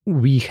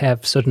we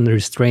have certain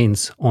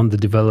restraints on the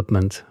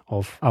development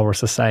of our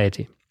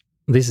society.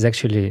 This is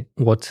actually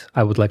what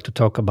I would like to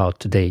talk about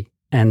today.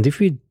 And if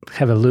we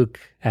have a look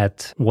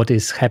at what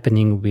is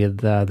happening with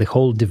the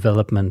whole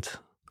development,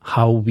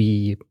 how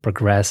we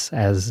progress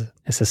as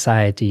a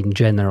society in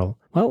general,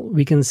 well,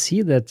 we can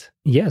see that,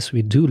 yes,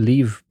 we do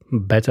live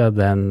better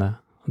than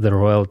the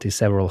royalty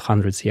several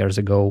hundreds years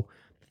ago.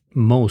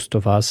 Most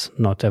of us,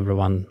 not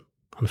everyone,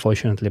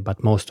 unfortunately,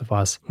 but most of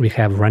us, we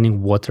have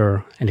running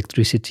water,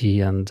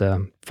 electricity, and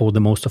for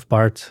the most of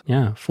part,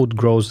 food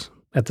grows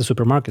at the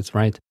supermarkets,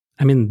 right?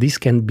 I mean, this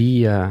can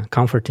be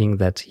comforting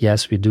that,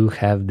 yes, we do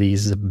have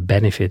these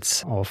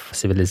benefits of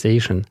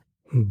civilization,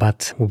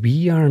 but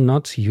we are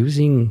not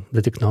using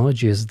the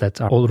technologies that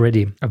are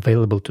already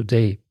available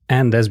today.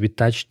 And as we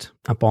touched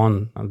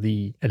upon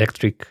the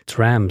electric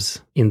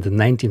trams in the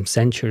 19th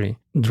century,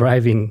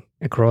 driving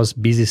across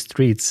busy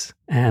streets,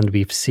 and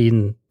we've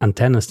seen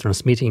antennas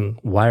transmitting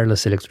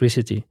wireless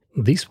electricity.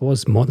 This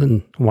was more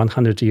than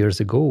 100 years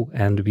ago,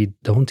 and we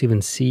don't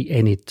even see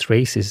any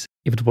traces.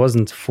 If it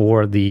wasn't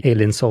for the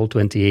Alien Soul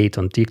 28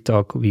 on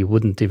TikTok, we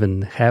wouldn't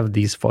even have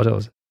these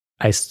photos.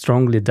 I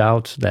strongly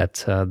doubt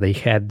that they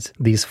had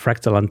these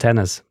fractal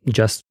antennas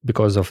just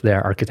because of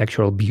their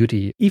architectural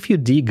beauty. If you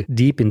dig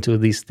deep into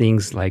these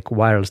things like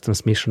wireless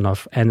transmission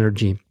of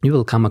energy, you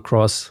will come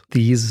across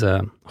these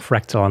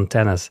fractal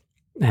antennas.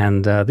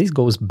 And this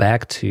goes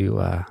back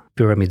to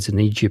pyramids in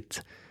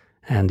Egypt.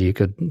 And you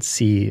could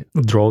see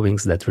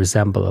drawings that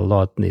resemble a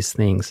lot these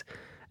things.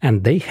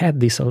 And they had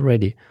this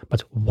already.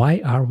 But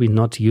why are we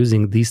not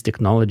using these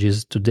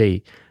technologies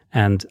today?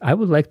 And I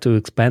would like to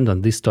expand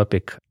on this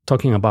topic,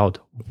 talking about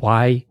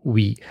why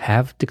we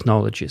have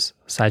technologies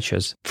such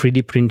as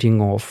 3D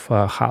printing of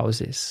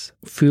houses,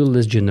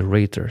 fuel-less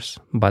generators,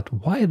 but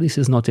why this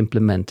is not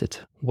implemented.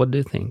 What do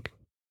you think?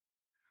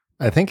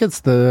 I think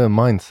it's the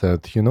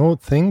mindset,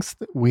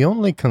 we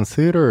only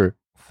consider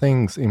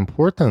things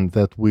important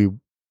that we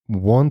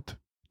want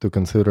to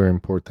consider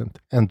important.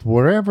 And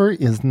whatever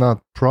is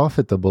not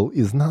profitable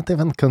is not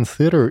even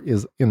considered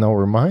is in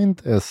our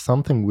mind as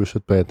something we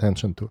should pay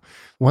attention to.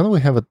 When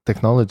we have a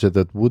technology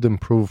that would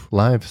improve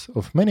lives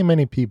of many,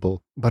 many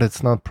people, but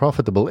it's not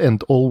profitable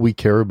and all we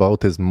care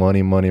about is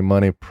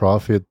money,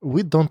 profit,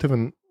 we don't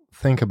even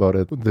think about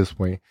it this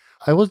way.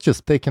 I was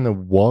just taking a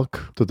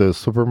walk to the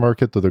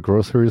supermarket, to the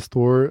grocery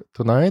store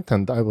tonight,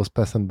 and I was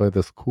passing by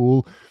the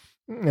school.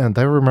 And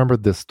I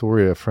remembered this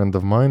story, a friend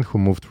of mine who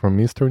moved from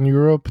Eastern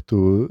Europe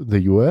to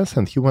the US,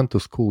 and he went to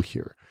school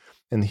here.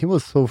 And he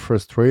was so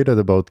frustrated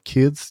about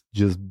kids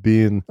just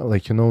being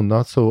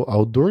not so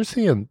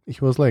outdoorsy. And he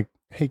was like,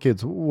 hey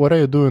kids, what are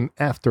you doing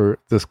after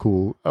the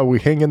school? Are we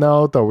hanging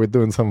out? Are we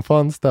doing some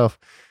fun stuff?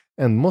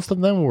 And most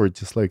of them were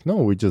just like, no,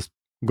 we're just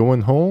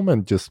going home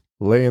and just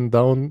laying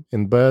down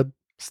in bed,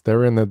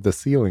 staring at the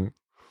ceiling.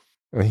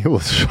 And he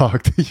was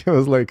shocked. He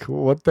was like,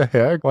 what the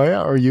heck? Why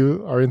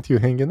aren't you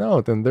hanging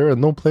out? And there are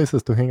no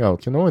places to hang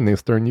out. In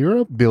Eastern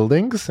Europe,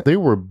 buildings, they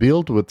were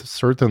built with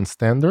certain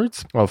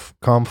standards of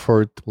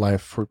comfort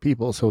life for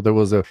people. So there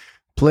was a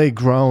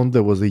playground,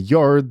 there was a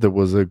yard, there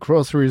was a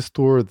grocery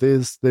store,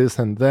 this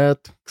and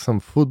that,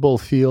 some football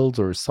fields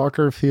or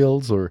soccer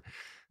fields, or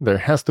there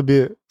has to be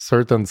a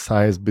certain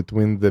size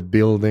between the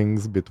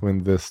buildings,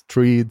 between the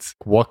streets,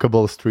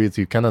 walkable streets.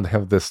 You cannot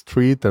have the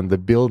street and the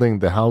building,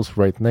 the house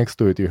right next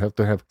to it. You have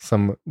to have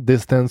some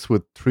distance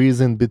with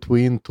trees in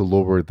between to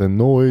lower the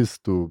noise,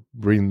 to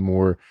bring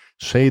more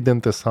shade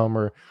into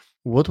summer.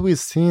 What we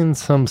see in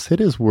some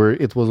cities where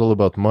it was all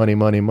about money,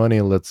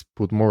 let's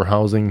put more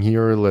housing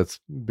here, let's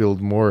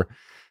build more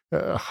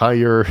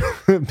higher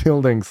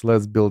buildings,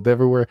 let's build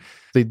everywhere.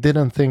 They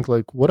didn't think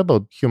what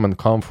about human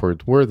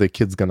comfort? Where are the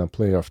kids gonna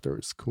play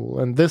after school?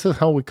 And this is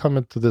how we come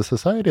into the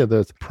society,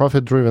 that's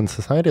profit-driven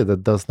society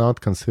that does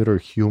not consider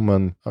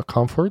human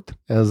comfort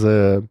as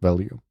a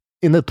value.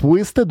 In a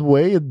twisted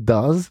way, it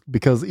does,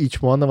 because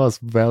each one of us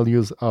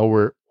values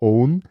our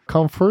own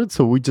comfort.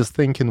 So we're just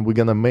thinking we're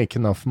gonna make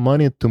enough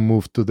money to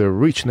move to the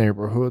rich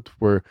neighborhood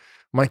where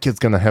my kid's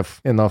going to have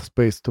enough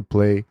space to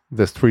play,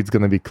 the street's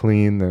going to be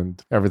clean,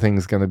 and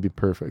everything's going to be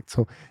perfect.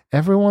 So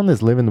everyone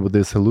is living with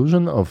this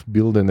illusion of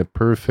building a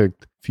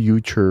perfect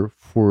future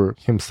for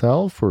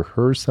himself, for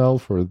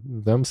herself, for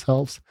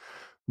themselves,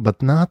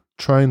 but not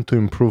trying to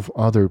improve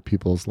other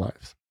people's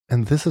lives.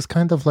 And this is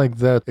kind of like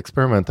that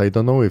experiment. I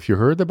don't know if you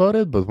heard about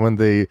it, but when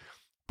they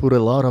put a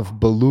lot of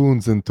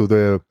balloons into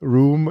the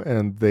room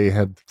and they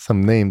had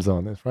some names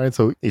on it, right?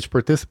 So each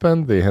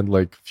participant, they had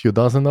few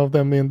dozen of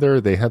them in there.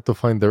 They had to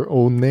find their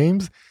own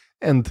names,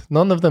 and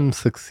none of them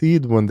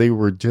succeed when they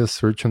were just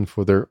searching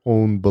for their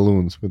own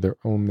balloons with their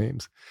own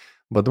names.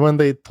 But when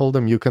they told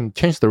them you can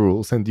change the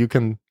rules and you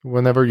can,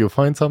 whenever you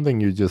find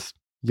something, you just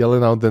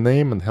yelling out the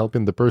name and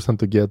helping the person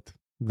to get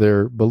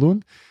their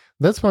balloon,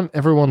 that's when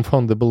everyone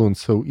found the balloon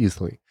so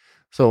easily.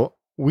 So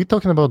we're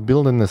talking about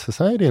building a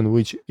society in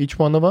which each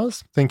one of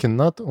us thinking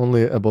not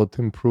only about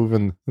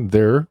improving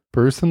their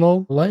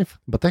personal life,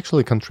 but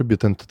actually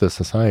contributing to the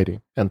society,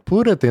 and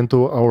put it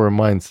into our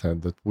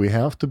mindset that we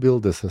have to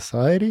build a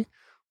society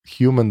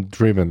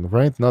human-driven,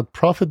 right? Not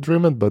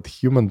profit-driven, but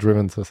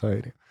human-driven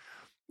society.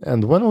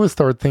 And when we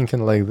start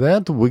thinking like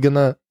that, we're going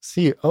to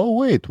see, oh,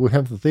 wait, we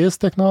have this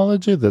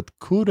technology that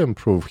could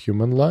improve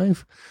human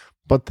life,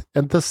 but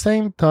at the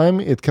same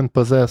time, it can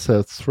possess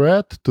a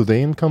threat to the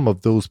income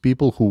of those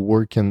people who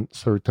work in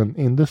certain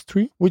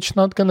industry, which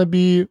not going to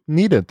be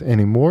needed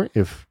anymore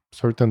if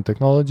certain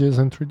technology is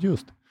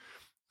introduced.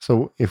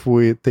 So if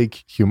we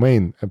take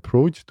humane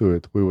approach to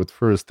it, we would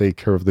first take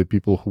care of the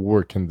people who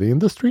work in the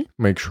industry,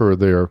 make sure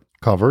they're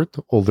covered,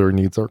 all their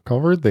needs are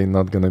covered, they're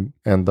not going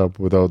to end up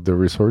without the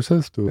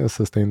resources to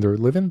sustain their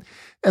living.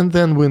 And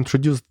then we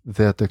introduce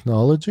the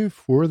technology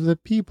for the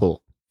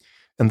people.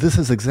 And this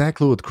is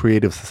exactly what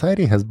Creative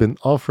Society has been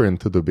offering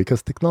to do,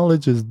 because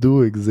technologies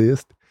do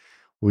exist.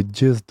 We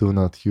just do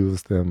not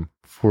use them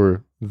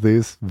for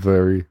these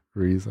very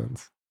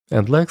reasons.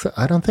 And Lex,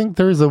 I don't think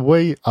there's a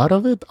way out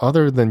of it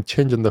other than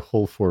changing the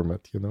whole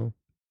format,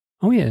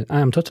 Oh yeah,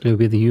 I'm totally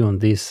with you on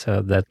this,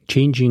 that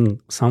changing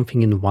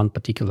something in one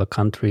particular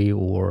country,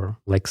 or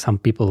like some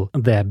people,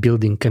 they're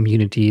building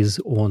communities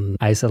on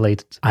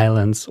isolated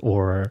islands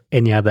or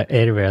any other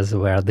areas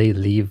where they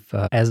live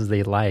as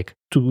they like.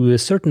 To a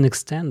certain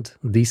extent,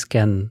 this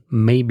can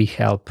maybe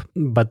help,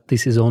 but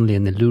this is only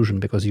an illusion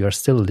because you are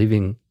still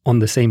living on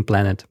the same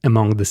planet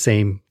among the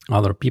same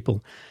other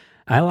people.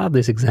 I love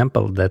this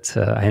example that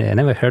I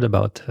never heard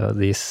about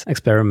this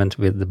experiment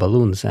with the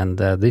balloons. And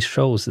this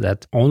shows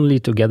that only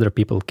together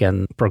people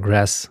can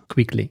progress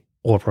quickly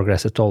or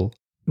progress at all.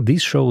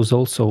 This shows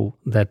also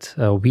that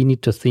we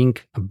need to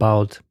think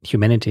about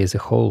humanity as a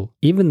whole.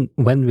 Even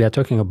when we are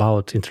talking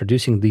about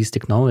introducing these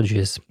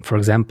technologies, for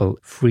example,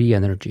 free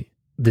energy.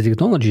 The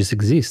technologies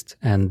exist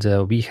and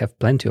we have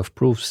plenty of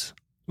proofs.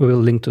 We will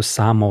link to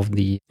some of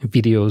the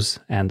videos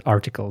and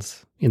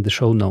articles in the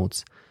show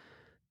notes.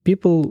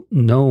 People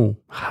know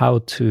how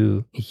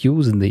to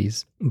use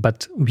these,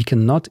 but we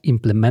cannot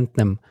implement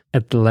them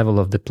at the level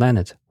of the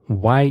planet.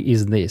 Why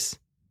is this?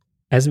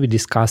 As we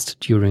discussed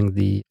during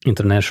the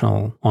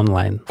International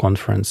Online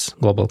Conference,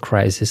 Global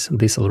Crisis,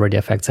 this already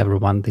affects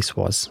everyone. This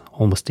was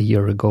almost a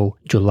year ago,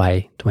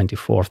 July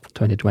 24th,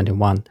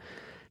 2021.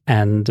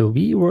 And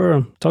we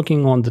were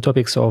talking on the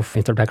topics of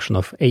introduction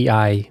of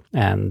AI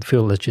and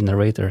fuelless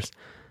generators.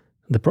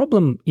 The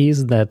problem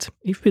is that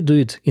if we do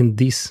it in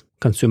this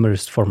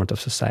consumerist format of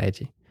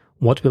society,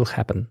 what will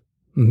happen?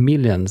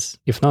 Millions,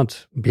 if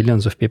not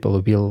billions of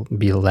people will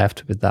be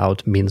left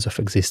without means of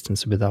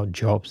existence, without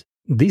jobs.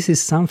 This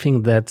is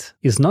something that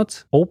is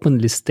not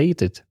openly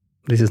stated.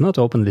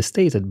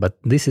 But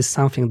this is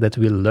something that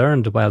we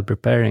learned while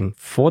preparing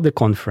for the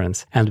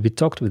conference, and we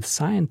talked with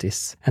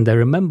scientists. And I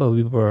remember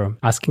we were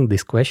asking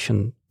this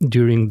question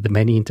during the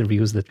many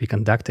interviews that we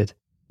conducted.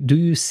 Do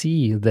you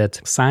see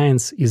that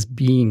science is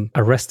being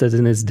arrested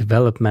in its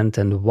development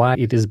and why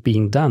it is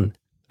being done?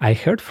 I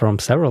heard from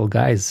several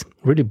guys,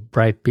 really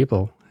bright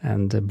people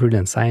and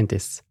brilliant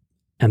scientists,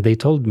 and they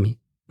told me,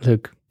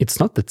 look, it's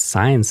not that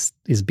science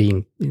is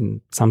being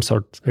in some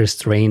sort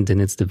restrained in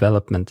its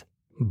development,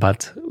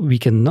 but we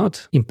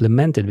cannot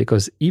implement it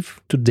because if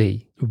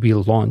today we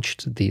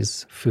launched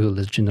these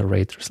fuelless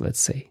generators, let's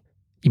say,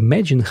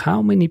 imagine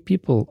how many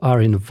people are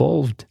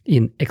involved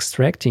in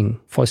extracting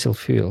fossil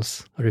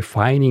fuels,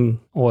 refining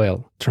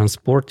oil,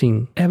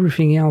 transporting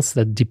everything else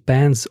that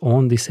depends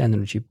on this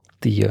energy.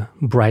 The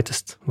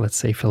brightest, let's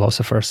say,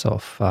 philosophers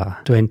of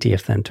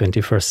 20th and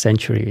 21st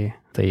century,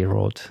 they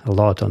wrote a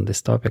lot on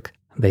this topic.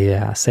 They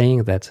are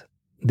saying that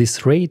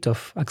this rate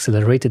of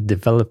accelerated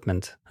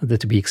development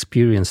that we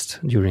experienced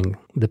during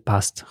the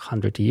past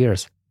 100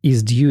 years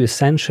is due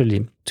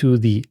essentially to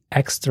the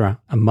extra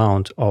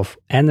amount of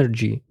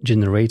energy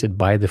generated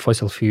by the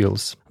fossil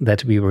fuels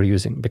that we were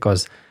using,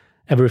 because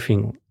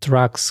everything,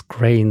 trucks,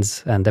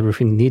 cranes, and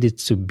everything needed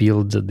to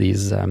build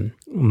these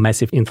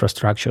massive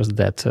infrastructures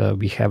that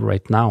we have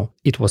right now,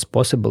 it was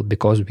possible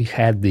because we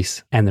had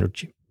this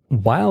energy.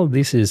 While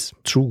this is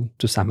true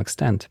to some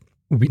extent,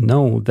 we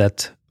know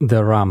that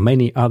there are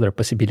many other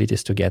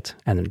possibilities to get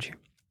energy,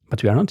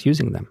 but we are not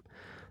using them.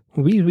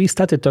 We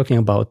started talking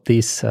about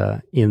this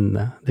in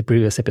the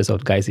previous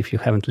episode, guys. If you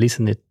haven't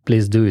listened it,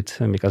 please do it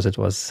because it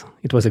was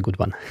a good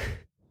one.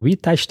 We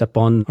touched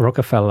upon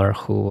Rockefeller,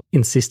 who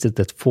insisted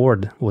that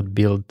Ford would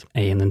build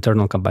an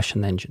internal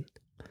combustion engine.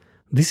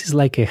 This is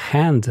like a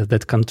hand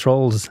that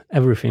controls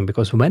everything,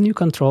 because when you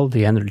control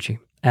the energy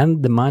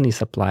and the money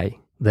supply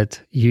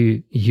that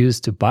you use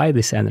to buy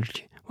this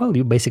energy, well,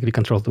 you basically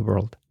control the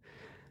world.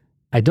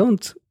 I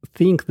don't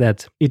think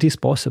that it is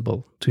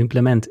possible to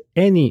implement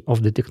any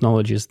of the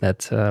technologies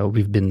that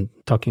we've been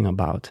talking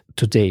about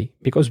today,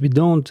 because we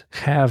don't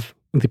have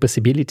the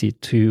possibility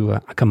to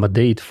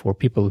accommodate for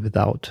people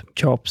without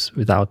jobs,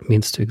 without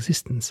means to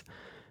existence.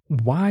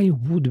 Why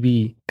would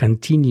we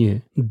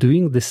continue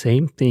doing the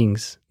same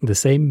things, the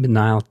same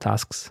menial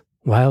tasks,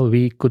 while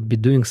we could be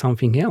doing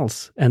something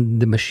else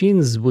and the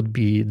machines would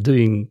be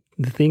doing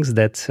the things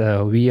that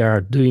we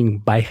are doing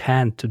by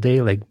hand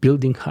today, like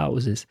building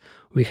houses?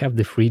 We have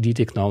the 3D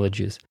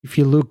technologies. If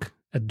you look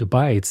at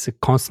Dubai, it's a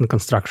constant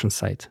construction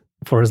site.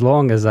 For as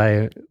long as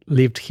I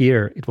lived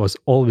here, it was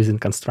always in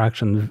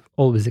construction,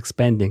 always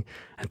expanding.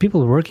 And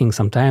people working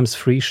sometimes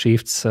 3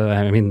 shifts,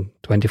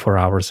 24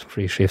 hours,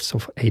 3 shifts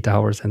of 8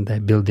 hours, and they're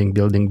building.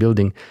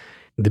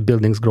 The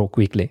buildings grow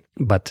quickly,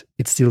 but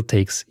it still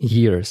takes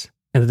years.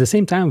 And at the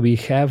same time, we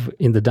have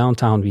in the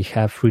downtown, we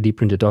have 3D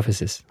printed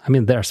offices. I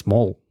mean, they're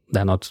small.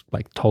 They're not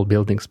like tall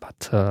buildings,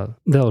 but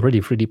they're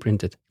already 3D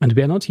printed. And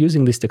we are not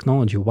using this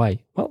technology. Why?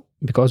 Well,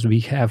 because we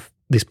have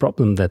this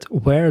problem that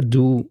where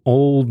do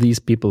all these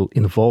people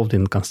involved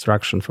in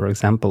construction, for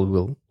example,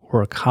 will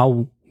work?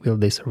 How will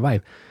they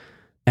survive?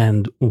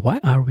 And why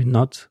are we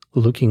not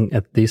looking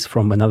at this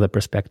from another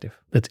perspective?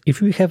 That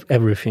if we have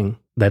everything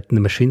that the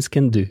machines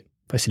can do,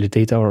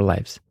 facilitate our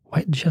lives,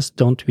 why just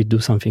don't we do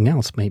something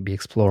else? Maybe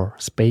explore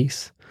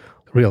space,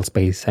 real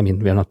space. I mean,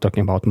 we are not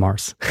talking about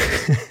Mars.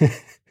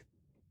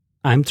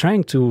 I'm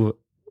trying to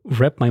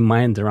wrap my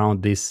mind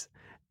around this.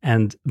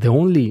 And the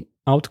only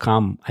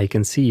outcome I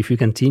can see if you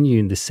continue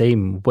in the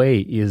same way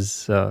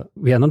is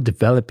we are not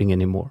developing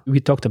anymore. We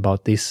talked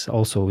about this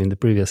also in the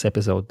previous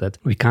episode, that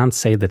we can't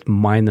say that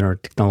minor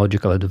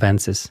technological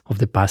advances of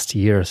the past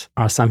years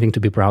are something to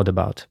be proud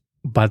about.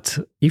 But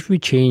if we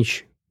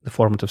change the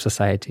format of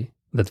society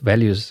that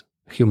values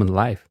human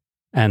life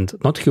and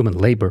not human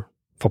labor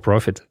for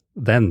profit,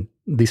 then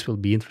this will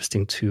be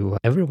interesting to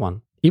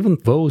everyone, even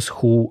those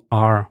who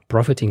are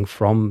profiting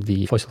from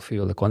the fossil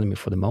fuel economy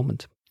for the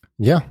moment.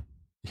 Yeah.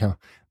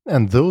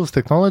 And those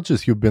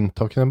technologies you've been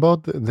talking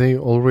about, they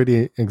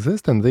already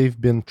exist and they've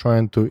been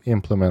trying to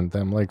implement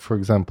them. Like, for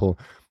example,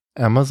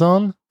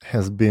 Amazon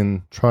has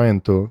been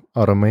trying to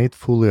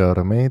fully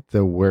automate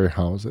the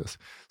warehouses.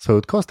 So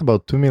it cost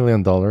about $2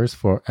 million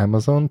for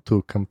Amazon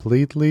to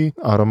completely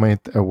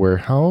automate a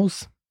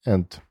warehouse,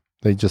 and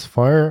they just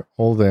fire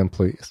all the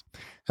employees.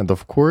 And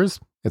of course,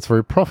 it's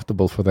very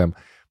profitable for them.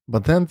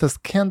 But then the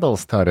scandal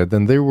started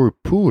and they were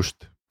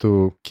pushed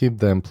to keep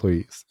the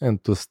employees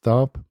and to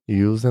stop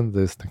using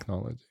this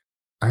technology.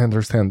 I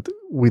understand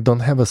we don't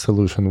have a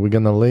solution. We're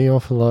going to lay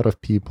off a lot of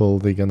people.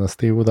 They're going to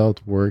stay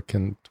without work,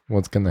 and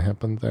what's going to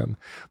happen then?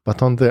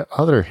 But on the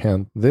other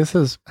hand, this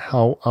is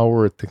how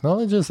our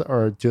technologies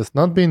are just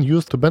not being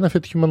used to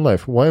benefit human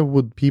life. Why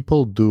would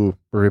people do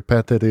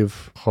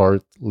repetitive,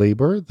 hard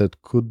labor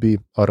that could be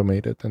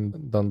automated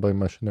and done by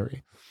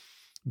machinery?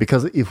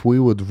 Because if we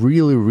would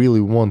really,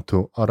 really want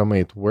to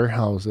automate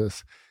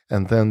warehouses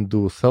and then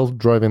do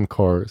self-driving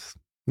cars,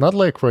 not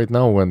like right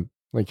now when,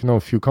 a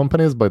few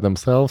companies by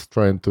themselves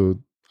trying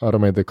to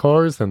automate the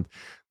cars, and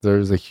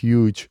there's a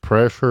huge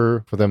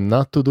pressure for them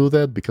not to do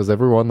that because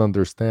everyone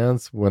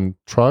understands when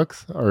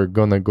trucks are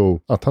gonna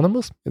go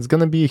autonomous, it's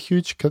gonna be a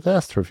huge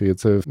catastrophe.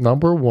 It's a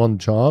number one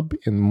job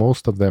in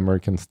most of the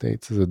American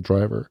states as a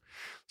driver.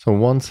 So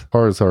once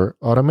cars are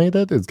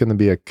automated, it's gonna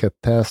be a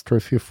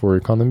catastrophe for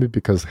economy,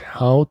 because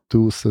how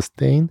to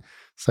sustain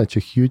such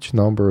a huge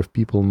number of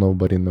people,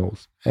 nobody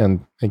knows.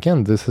 And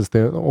again, this is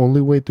the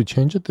only way to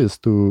change it, is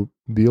to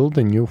build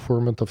a new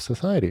format of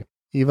society.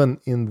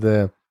 Even in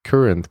the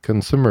current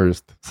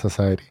consumerist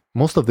society,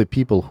 most of the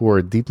people who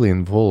are deeply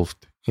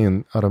involved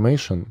in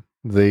automation,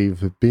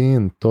 they've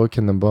been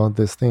talking about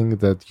this thing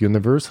that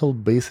universal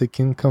basic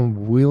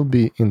income will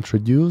be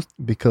introduced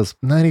because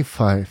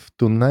 95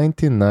 to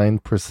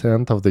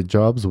 99% of the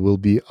jobs will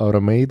be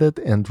automated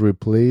and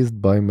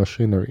replaced by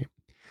machinery.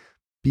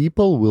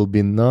 People will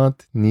be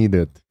not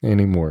needed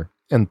anymore.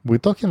 And we're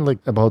talking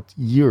about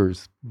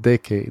years,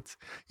 decades.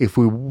 If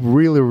we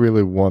really,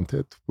 really want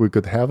it, we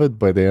could have it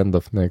by the end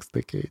of next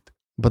decade.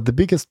 But the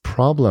biggest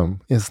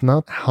problem is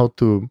not how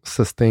to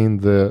sustain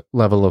the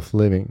level of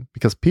living,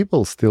 because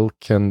people still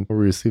can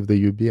receive the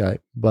UBI,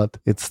 but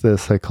it's the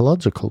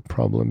psychological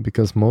problem,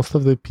 because most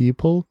of the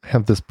people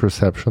have this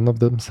perception of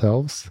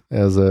themselves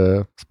as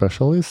a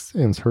specialist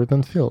in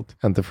certain field.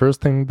 And the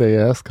first thing they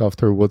ask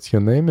after what's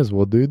your name is,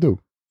 what do you do?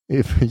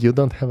 If you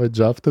don't have a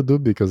job to do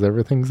because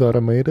everything's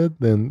automated,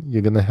 then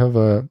you're going to have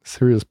a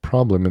serious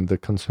problem in the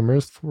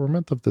consumerist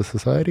format of the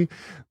society.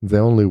 The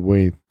only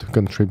way to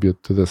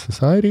contribute to the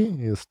society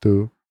is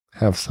to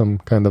have some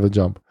kind of a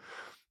job.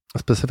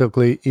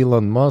 Specifically,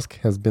 Elon Musk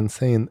has been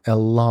saying a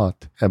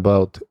lot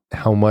about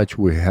how much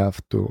we have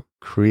to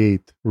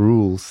create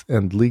rules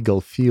and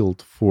legal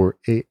field for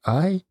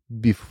AI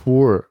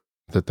before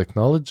the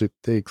technology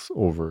takes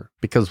over.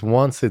 Because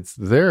once it's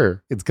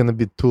there, it's going to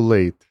be too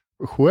late.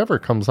 Whoever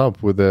comes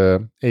up with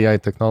the AI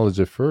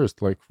technology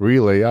first, like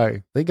real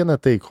AI, they're going to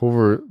take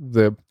over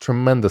the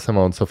tremendous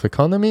amounts of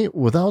economy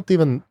without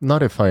even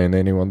notifying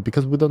anyone,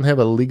 because we don't have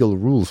a legal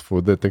rules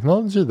for the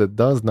technology that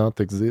does not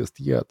exist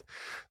yet.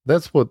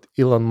 That's what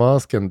Elon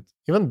Musk and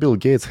even Bill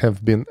Gates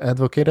have been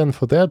advocating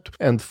for that,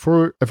 and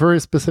for a very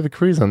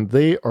specific reason.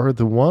 They are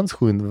the ones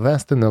who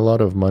invest in a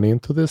lot of money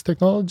into this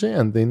technology,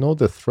 and they know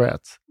the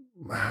threats.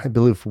 I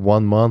believe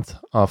 1 month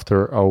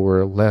after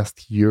our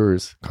last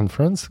year's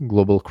conference,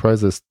 Global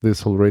Crisis,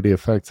 this already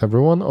affects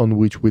everyone, on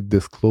which we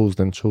disclosed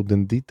and showed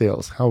in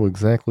details how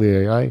exactly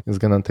AI is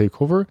going to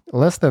take over.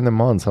 Less than a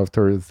month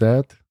after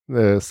that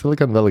the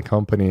Silicon Valley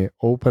company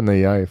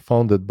OpenAI,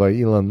 founded by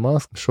Elon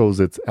Musk, shows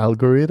its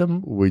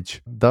algorithm,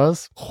 which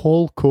does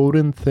whole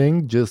coding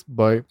thing just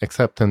by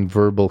accepting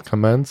verbal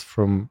commands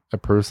from a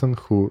person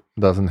who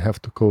doesn't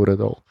have to code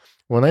at all.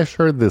 When I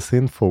shared this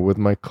info with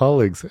my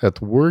colleagues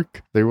at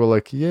work, they were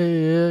like,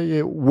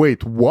 yeah,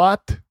 wait,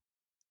 what?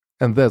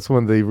 And that's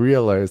when they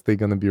realized they're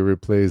going to be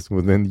replaced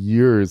within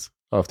years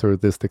after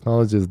this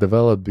technology is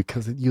developed,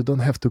 because you don't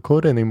have to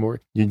code anymore.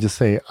 You just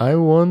say, I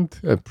want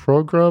a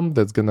program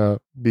that's going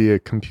to be a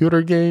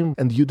computer game,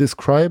 and you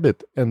describe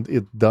it, and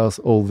it does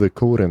all the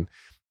coding.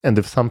 And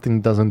if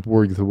something doesn't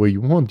work the way you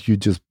want, you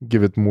just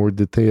give it more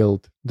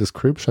detailed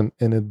description,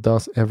 and it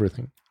does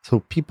everything.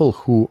 So people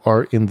who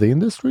are in the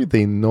industry,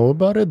 they know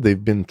about it.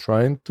 They've been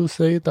trying to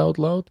say it out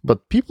loud,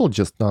 but people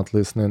just not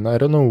listening. I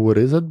don't know what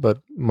is it, but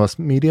mass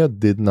media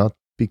did not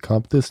pick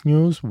up this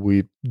news.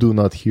 We do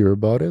not hear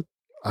about it.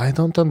 I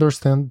don't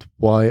understand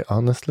why,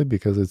 honestly,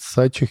 because it's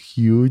such a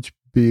huge,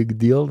 big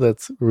deal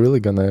that's really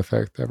going to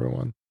affect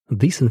everyone.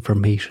 This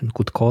information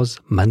could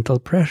cause mental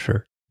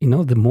pressure.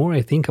 The more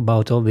I think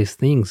about all these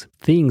things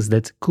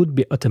that could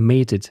be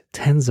automated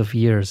tens of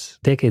years,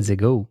 decades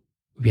ago,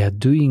 we are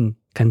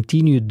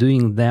continue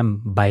doing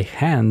them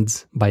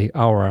by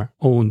our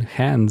own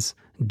hands,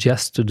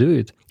 just to do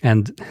it.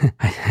 And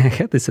I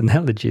had this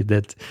analogy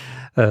that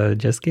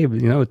just came,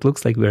 it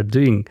looks like we are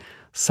doing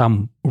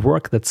some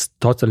work that's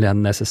totally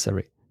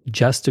unnecessary,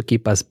 just to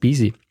keep us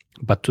busy,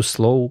 but to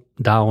slow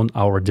down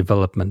our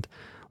development.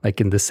 Like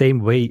in the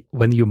same way,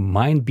 when you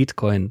mine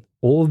Bitcoin,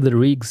 all the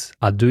rigs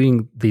are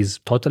doing these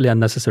totally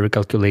unnecessary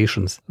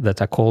calculations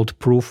that are called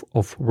proof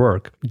of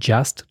work,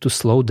 just to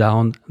slow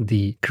down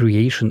the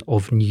creation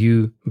of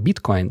new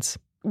Bitcoins.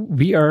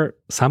 We are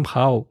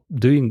somehow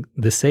doing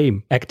the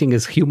same, acting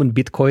as human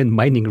Bitcoin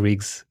mining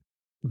rigs.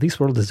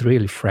 This world is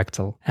really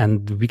fractal,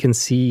 and we can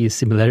see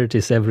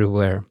similarities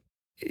everywhere.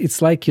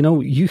 It's like,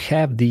 you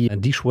have the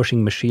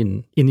dishwashing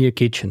machine in your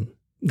kitchen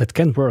that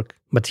can work,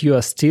 but you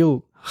are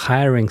still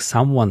hiring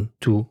someone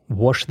to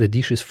wash the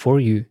dishes for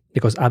you,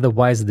 because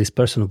otherwise this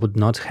person would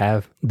not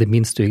have the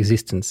means to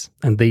existence,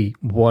 and they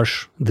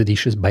wash the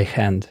dishes by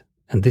hand.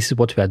 And this is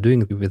what we are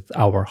doing with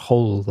our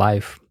whole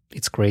life.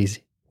 It's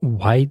crazy.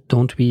 Why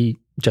don't we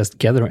just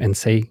gather and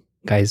say,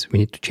 guys, we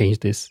need to change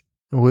this?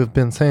 We've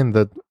been saying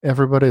that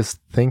everybody's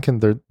thinking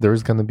that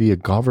there's going to be a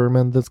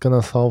government that's going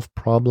to solve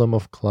problem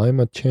of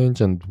climate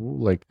change and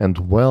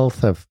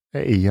wealth of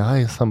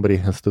AI. Somebody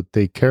has to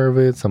take care of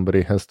it.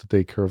 Somebody has to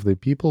take care of the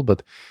people,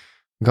 but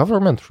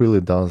government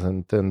really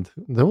doesn't. And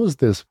there was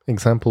this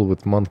example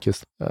with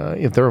monkeys.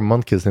 If there are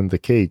monkeys in the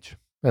cage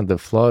and the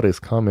flood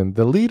is coming,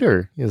 the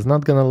leader is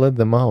not going to let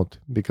them out,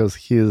 because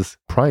his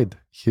pride,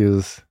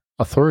 his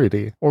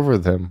authority over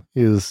them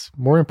is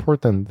more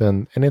important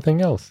than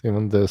anything else,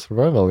 even the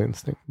survival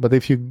instinct. But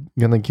if you're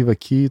gonna give a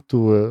key to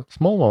a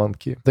small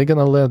monkey, they're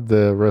gonna let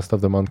the rest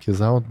of the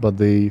monkeys out, but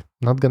they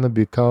not gonna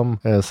become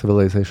a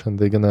civilization.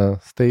 They're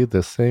gonna stay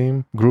the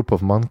same group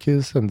of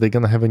monkeys, and they're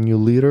gonna have a new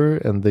leader,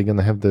 and they're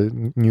gonna have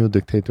the new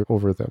dictator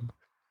over them.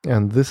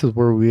 And this is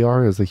where we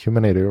are as a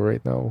humanity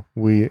right now.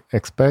 We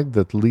expect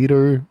that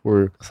leader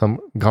or some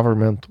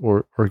government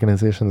or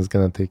organization is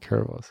gonna take care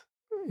of us.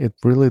 It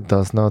really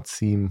does not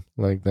seem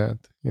like that.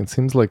 It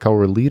seems like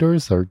our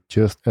leaders are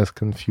just as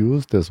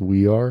confused as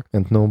we are,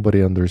 and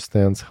nobody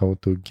understands how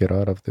to get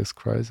out of this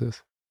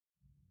crisis.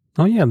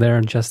 Oh yeah,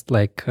 they're just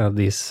like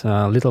this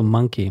little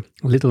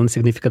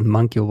insignificant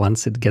monkey.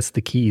 Once it gets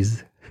the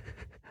keys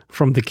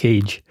from the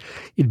cage,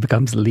 it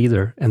becomes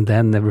leader, and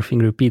then everything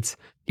repeats.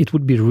 It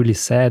would be really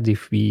sad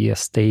if we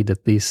stayed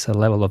at this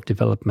level of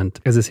development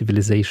as a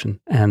civilization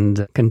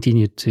and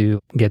continue to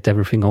get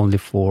everything only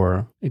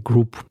for a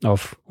group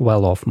of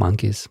well-off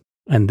monkeys.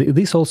 And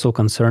this also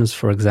concerns,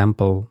 for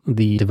example,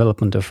 the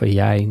development of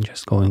AI,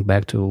 just going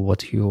back to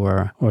what you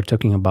were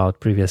talking about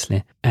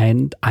previously.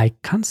 And I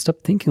can't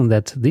stop thinking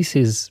that this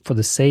is for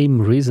the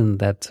same reason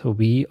that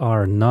we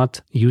are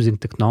not using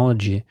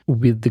technology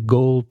with the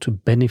goal to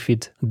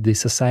benefit the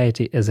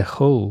society as a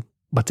whole,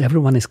 but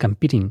everyone is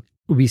competing.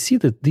 We see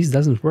that this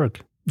doesn't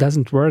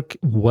work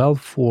well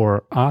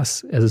for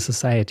us as a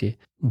society.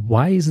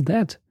 Why is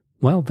that?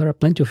 Well, there are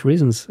plenty of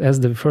reasons.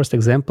 As the first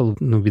example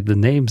with the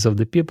names of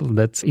the people,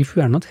 that if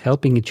we are not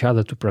helping each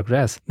other to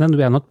progress, then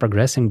we are not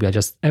progressing. We are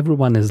just,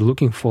 everyone is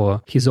looking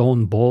for his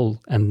own ball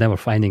and never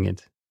finding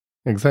it.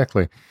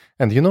 Exactly.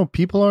 And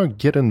people are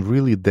getting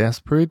really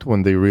desperate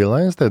when they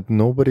realize that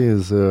nobody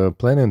is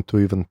planning to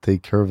even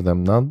take care of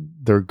them. Not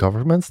their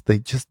governments, they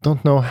just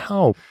don't know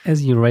how.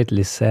 As you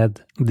rightly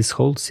said, this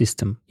whole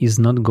system is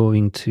not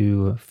going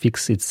to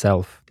fix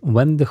itself.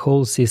 When the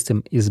whole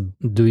system is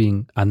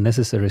doing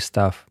unnecessary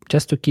stuff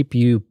just to keep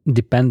you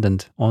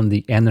dependent on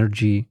the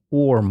energy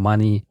or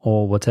money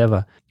or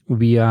whatever,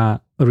 we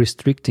are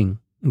restricting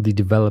the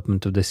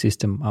development of the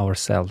system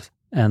ourselves.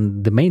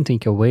 And the main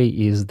takeaway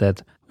is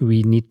that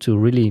we need to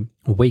really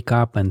wake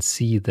up and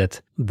see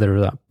that there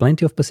are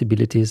plenty of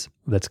possibilities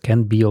that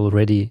can be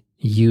already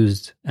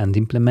used and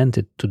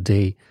implemented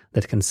today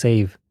that can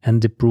save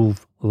and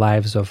improve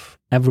lives of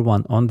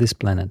everyone on this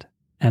planet.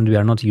 And we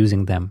are not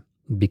using them.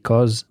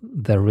 because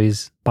there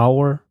is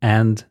power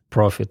and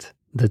profit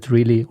that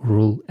really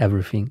rule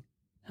everything.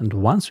 And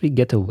once we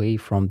get away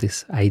from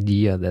this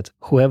idea that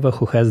whoever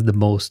who has the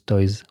most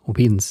toys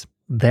wins,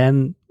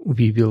 then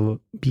we will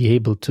be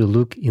able to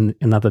look in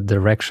another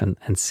direction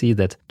and see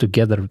that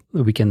together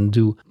we can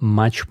do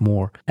much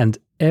more. And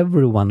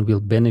everyone will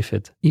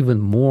benefit even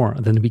more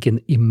than we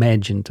can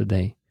imagine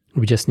today.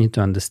 We just need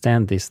to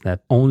understand this,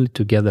 that only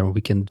together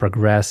we can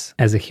progress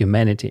as a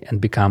humanity and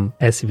become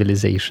a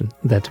civilization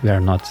that we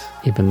are not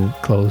even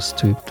close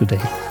to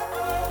today.